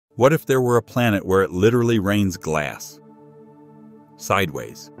What if there were a planet where it literally rains glass?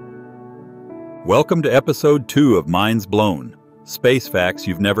 Sideways. Welcome to episode 2 of Minds Blown, Space Facts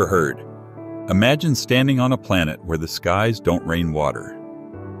You've Never Heard. Imagine standing on a planet where the skies don't rain water,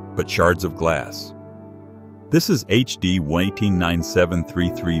 but shards of glass. This is HD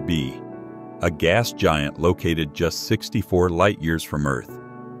 189733b, a gas giant located just 64 light-years from Earth.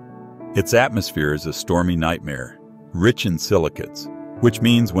 Its atmosphere is a stormy nightmare, rich in silicates, which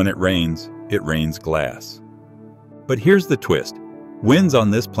means when it rains glass. But here's the twist. Winds on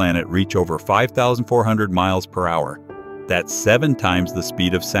this planet reach over 5,400 miles per hour. That's 7 times the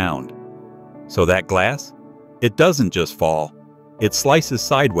speed of sound. So that glass? It doesn't just fall. It slices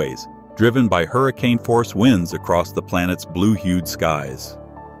sideways, driven by hurricane-force winds across the planet's blue-hued skies.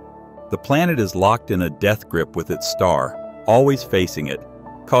 The planet is locked in a death grip with its star, always facing it,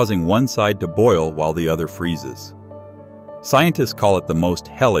 causing one side to boil while the other freezes. Scientists call it the most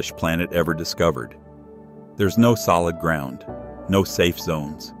hellish planet ever discovered. There's no solid ground, no safe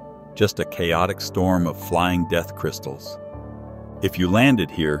zones, just a chaotic storm of flying death crystals. If you landed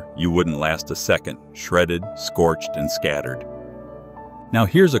here, you wouldn't last a second, shredded, scorched, and scattered. Now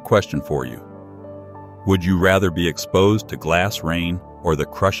here's a question for you. Would you rather be exposed to glass rain or the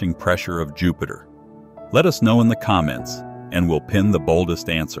crushing pressure of Jupiter? Let us know in the comments, and we'll pin the boldest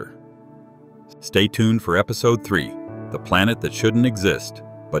answer. Stay tuned for episode 3, the planet that shouldn't exist,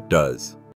 but does.